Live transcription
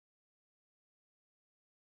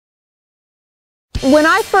When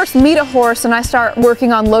I first meet a horse and I start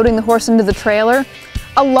working on loading the horse into the trailer,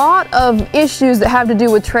 a lot of issues that have to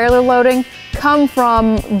do with trailer loading come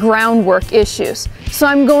from groundwork issues. So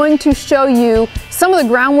I'm going to show you some of the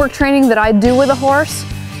groundwork training that I do with a horse,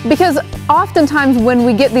 because oftentimes when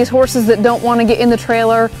we get these horses that don't want to get in the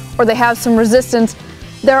trailer or they have some resistance,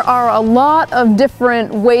 there are a lot of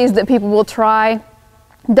different ways that people will try.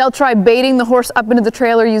 They'll try baiting the horse up into the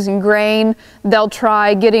trailer using grain. They'll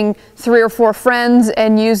try getting 3 or 4 friends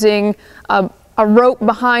and using a rope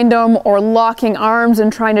behind them, or locking arms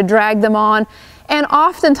and trying to drag them on. And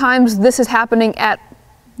oftentimes this is happening at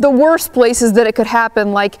the worst places that it could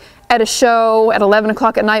happen, like at a show at 11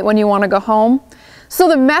 o'clock at night when you want to go home. So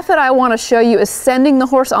the method I want to show you is sending the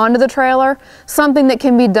horse onto the trailer, something that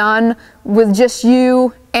can be done with just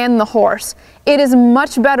you and the horse. It is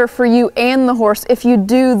much better for you and the horse if you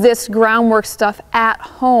do this groundwork stuff at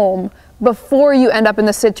home before you end up in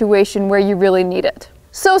the situation where you really need it.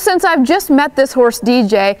 So since I've just met this horse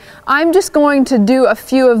DJ, I'm just going to do a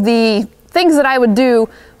few of the things that I would do.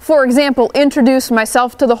 For example, introduce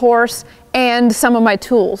myself to the horse and some of my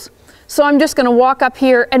tools. So I'm just going to walk up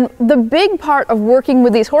here, and the big part of working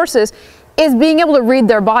with these horses is being able to read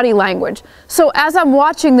their body language. So as I'm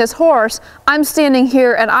watching this horse, I'm standing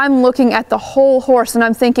here and I'm looking at the whole horse and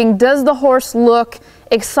I'm thinking, does the horse look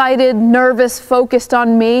excited, nervous, focused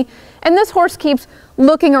on me? And this horse keeps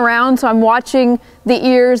looking around, so I'm watching the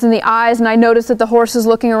ears and the eyes, and I notice that the horse is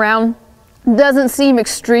looking around. Doesn't seem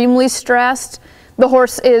extremely stressed. The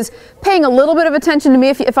horse is paying a little bit of attention to me.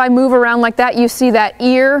 If I move around like that, you see that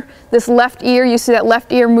ear, this left ear, you see that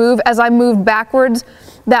left ear move. As I move backwards,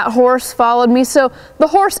 that horse followed me. So the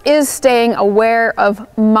horse is staying aware of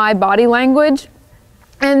my body language.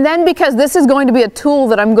 And then, because this is going to be a tool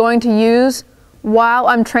that I'm going to use while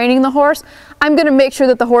I'm training the horse, I'm going to make sure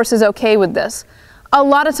that the horse is okay with this. A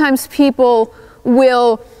lot of times people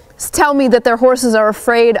will tell me that their horses are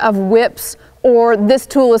afraid of whips, or this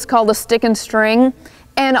tool is called a stick and string.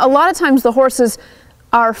 And a lot of times the horses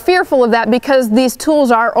are fearful of that because these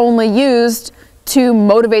tools are only used to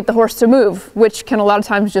motivate the horse to move, which can a lot of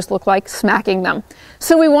times just look like smacking them.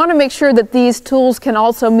 So we want to make sure that these tools can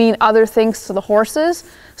also mean other things to the horses.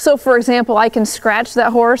 So for example, I can scratch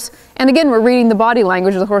that horse, and again, we're reading the body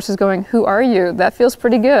language. The horse is going, "Who are you? That feels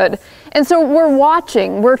pretty good." And so we're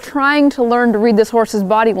watching, we're trying to learn to read this horse's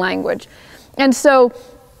body language. And so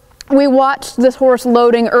we watched this horse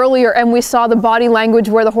loading earlier, and we saw the body language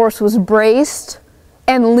where the horse was braced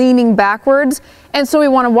and leaning backwards. And so we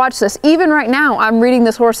want to watch this. Even right now, I'm reading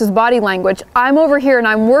this horse's body language. I'm over here and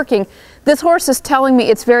I'm working. This horse is telling me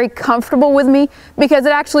it's very comfortable with me because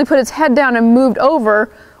it actually put its head down and moved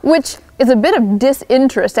over, which is a bit of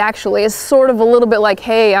disinterest actually. It's sort of a little bit like,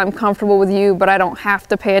 hey, I'm comfortable with you, but I don't have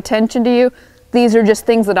to pay attention to you. These are just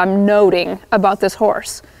things that I'm noting about this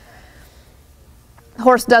horse. The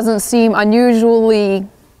horse doesn't seem unusually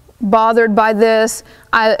bothered by this.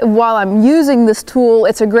 While I'm using this tool,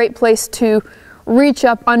 it's a great place to reach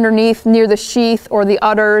up underneath near the sheath or the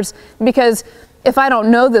udders, because if I don't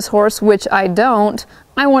know this horse, which I don't,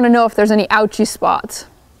 I want to know if there's any ouchy spots.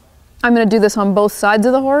 I'm going to do this on both sides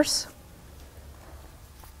of the horse.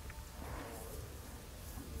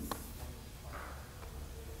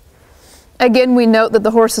 Again, we note that the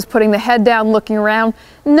horse is putting the head down, looking around.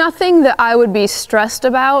 Nothing that I would be stressed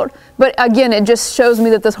about, but again, it just shows me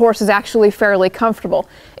that this horse is actually fairly comfortable.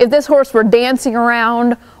 If this horse were dancing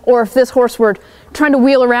around, or if this horse were trying to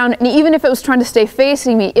wheel around, and even if it was trying to stay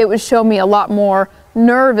facing me, it would show me a lot more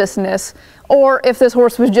nervousness. Or if this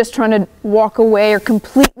horse was just trying to walk away or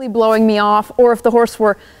completely blowing me off, or if the horse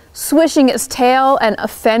were swishing its tail and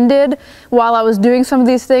offended while I was doing some of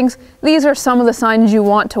these things, these are some of the signs you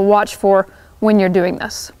want to watch for when you're doing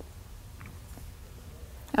this.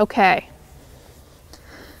 Okay.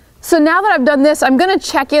 So now that I've done this, I'm going to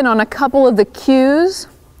check in on a couple of the cues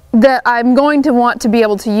that I'm going to want to be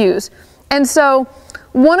able to use. And so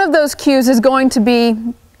one of those cues is going to be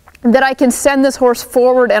that I can send this horse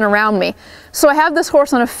forward and around me. So I have this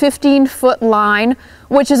horse on a 15-foot line,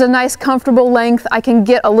 which is a nice comfortable length. I can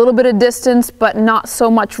get a little bit of distance, but not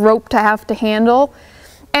so much rope to have to handle.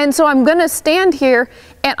 And so I'm going to stand here,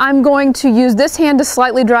 and I'm going to use this hand to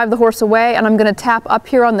slightly drive the horse away, and I'm going to tap up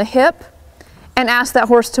here on the hip and ask that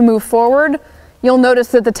horse to move forward. You'll notice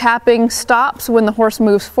that the tapping stops when the horse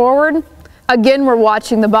moves forward. Again, we're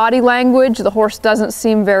watching the body language. The horse doesn't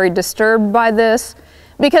seem very disturbed by this,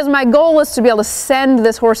 because my goal is to be able to send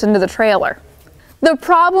this horse into the trailer. The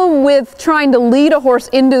problem with trying to lead a horse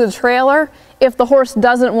into the trailer, if the horse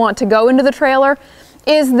doesn't want to go into the trailer,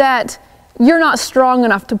 is that you're not strong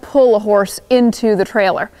enough to pull a horse into the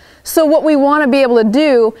trailer. So what we want to be able to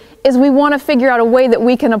do is we want to figure out a way that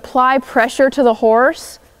we can apply pressure to the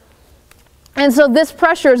horse. And so this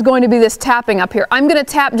pressure is going to be this tapping up here. I'm going to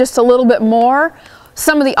tap just a little bit more.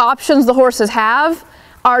 Some of the options the horses have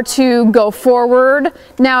are to go forward.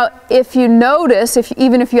 Now, if you notice,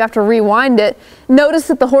 even if you have to rewind it, notice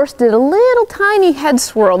that the horse did a little tiny head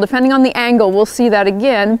swirl. Depending on the angle, we'll see that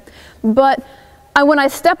again. But when I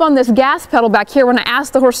step on this gas pedal back here, when I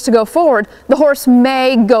ask the horse to go forward, the horse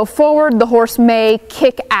may go forward, the horse may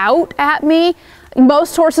kick out at me.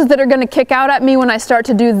 Most horses that are going to kick out at me when I start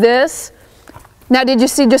to do this. Now, did you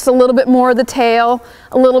see just a little bit more of the tail,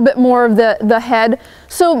 a little bit more of the head?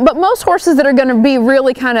 So, but most horses that are going to be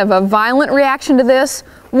really kind of a violent reaction to this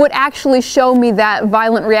would actually show me that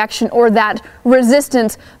violent reaction or that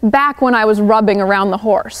resistance back when I was rubbing around the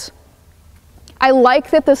horse. I like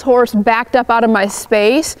that this horse backed up out of my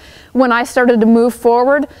space when I started to move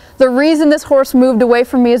forward. The reason this horse moved away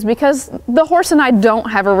from me is because the horse and I don't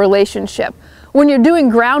have a relationship. When you're doing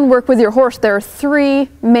groundwork with your horse, there are three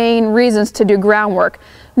main reasons to do groundwork.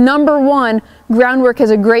 Number one, groundwork is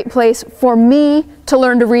a great place for me to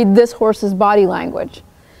learn to read this horse's body language.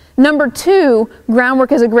 Number two,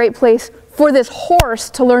 groundwork is a great place for this horse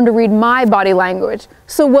to learn to read my body language.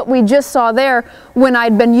 So what we just saw there, when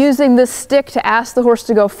I'd been using this stick to ask the horse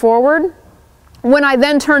to go forward, when I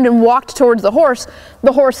then turned and walked towards the horse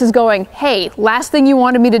is going, hey, last thing you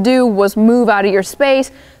wanted me to do was move out of your space.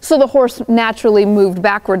 So the horse naturally moved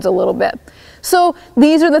backwards a little bit. So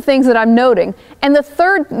these are the things that I'm noting. And the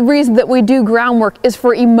third reason that we do groundwork is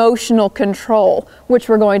for emotional control, which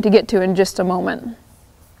we're going to get to in just a moment.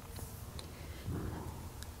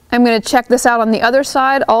 I'm going to check this out on the other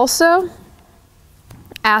side also.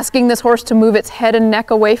 Asking this horse to move its head and neck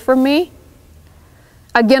away from me.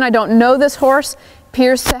 Again, I don't know this horse,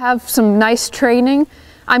 appears to have some nice training.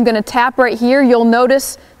 I'm going to tap right here. You'll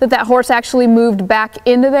notice that that horse actually moved back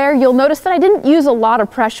into there. You'll notice that I didn't use a lot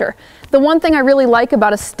of pressure. The one thing I really like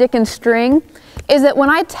about a stick and string is that when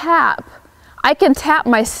I tap, I can tap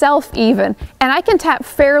myself even, and I can tap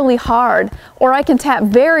fairly hard, or I can tap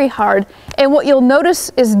very hard. And what you'll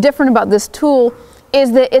notice is different about this tool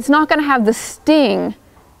is that it's not going to have the sting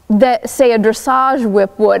that, say, a dressage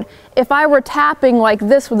whip would. If I were tapping like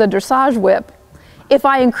this with a dressage whip, if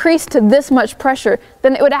I increased to this much pressure,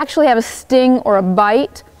 then it would actually have a sting or a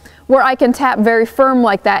bite, where I can tap very firm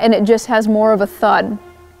like that and it just has more of a thud.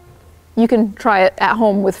 You can try it at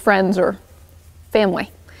home with friends or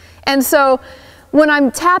family. And so when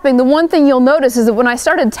I'm tapping, the one thing you'll notice is that when I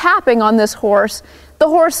started tapping on this horse, the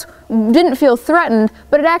horse didn't feel threatened,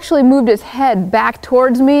 but it actually moved its head back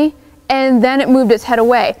towards me, and then it moved its head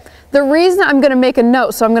away. The reason I'm going to make a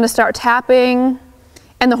note, so I'm going to start tapping,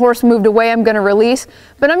 and the horse moved away, I'm going to release,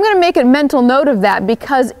 but I'm going to make a mental note of that,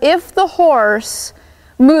 because if the horse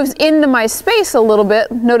moves into my space a little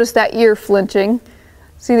bit, notice that ear flinching,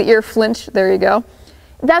 see the ear flinch, there you go.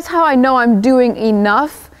 That's how I know I'm doing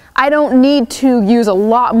enough. I don't need to use a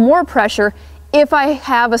lot more pressure if I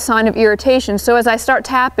have a sign of irritation. So as I start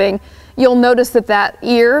tapping, you'll notice that that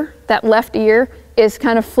ear, that left ear, is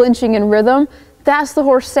kind of flinching in rhythm. That's the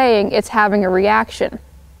horse saying it's having a reaction.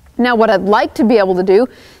 Now what I'd like to be able to do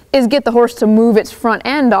is get the horse to move its front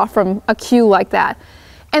end off from a cue like that.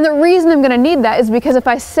 And the reason I'm going to need that is because if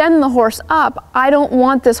I send the horse up, I don't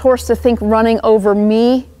want this horse to think running over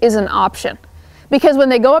me is an option. Because when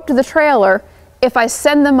they go up to the trailer, if I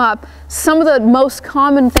send them up, some of the most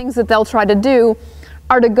common things that they'll try to do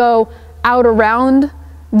are to go out around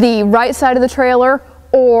the right side of the trailer,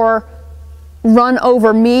 or run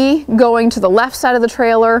over me going to the left side of the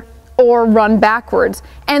trailer, or run backwards.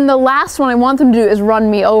 And the last one I want them to do is run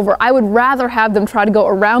me over. I would rather have them try to go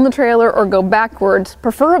around the trailer or go backwards,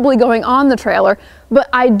 preferably going on the trailer, but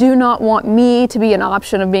I do not want me to be an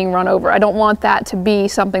option of being run over. I don't want that to be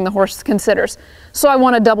something the horse considers. So I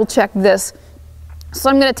want to double check this. So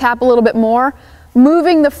I'm going to tap a little bit more.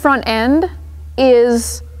 Moving the front end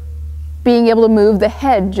is being able to move the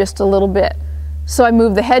head just a little bit. So I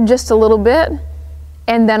move the head just a little bit,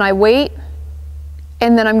 and then I wait,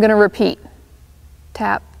 and then I'm going to repeat.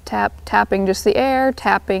 Tap, tap, tapping just the air,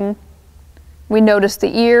 tapping. We notice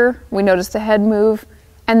the ear, we notice the head move,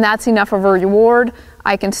 and that's enough of a reward.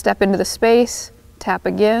 I can step into the space, tap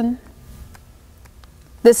again.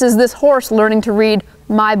 This is this horse learning to read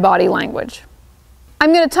my body language.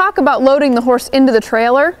 I'm going to talk about loading the horse into the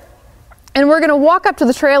trailer, and we're going to walk up to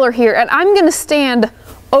the trailer here, and I'm going to stand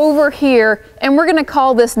over here, and we're going to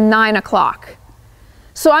call this 9 o'clock.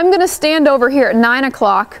 So I'm going to stand over here at 9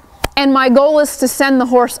 o'clock, and my goal is to send the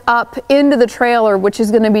horse up into the trailer, which is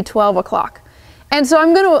going to be 12 o'clock. And so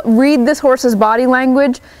I'm going to read this horse's body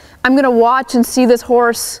language. I'm going to watch and see this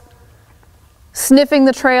horse sniffing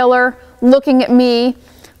the trailer, looking at me.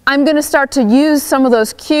 I'm going to start to use some of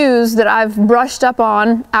those cues that I've brushed up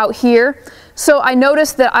on out here. So I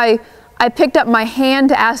noticed that I picked up my hand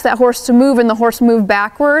to ask that horse to move, and the horse moved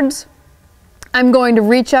backwards. I'm going to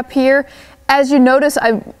reach up here. As you notice,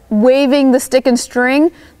 I'm waving the stick and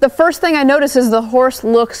string. The first thing I notice is the horse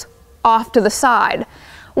looks off to the side.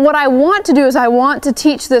 What I want to do is I want to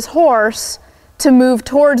teach this horse to move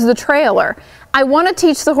towards the trailer. I want to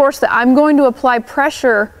teach the horse that I'm going to apply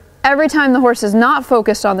pressure every time the horse is not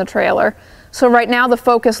focused on the trailer. So right now the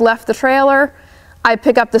focus left the trailer. I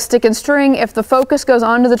pick up the stick and string. If the focus goes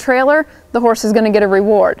onto the trailer, the horse is going to get a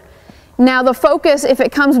reward. Now the focus, if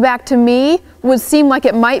it comes back to me, would seem like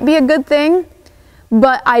it might be a good thing,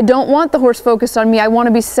 but I don't want the horse focused on me. I want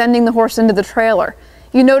to be sending the horse into the trailer.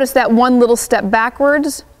 You notice that one little step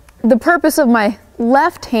backwards? The purpose of my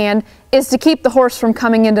left hand is to keep the horse from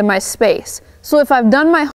coming into my space. So if I've done my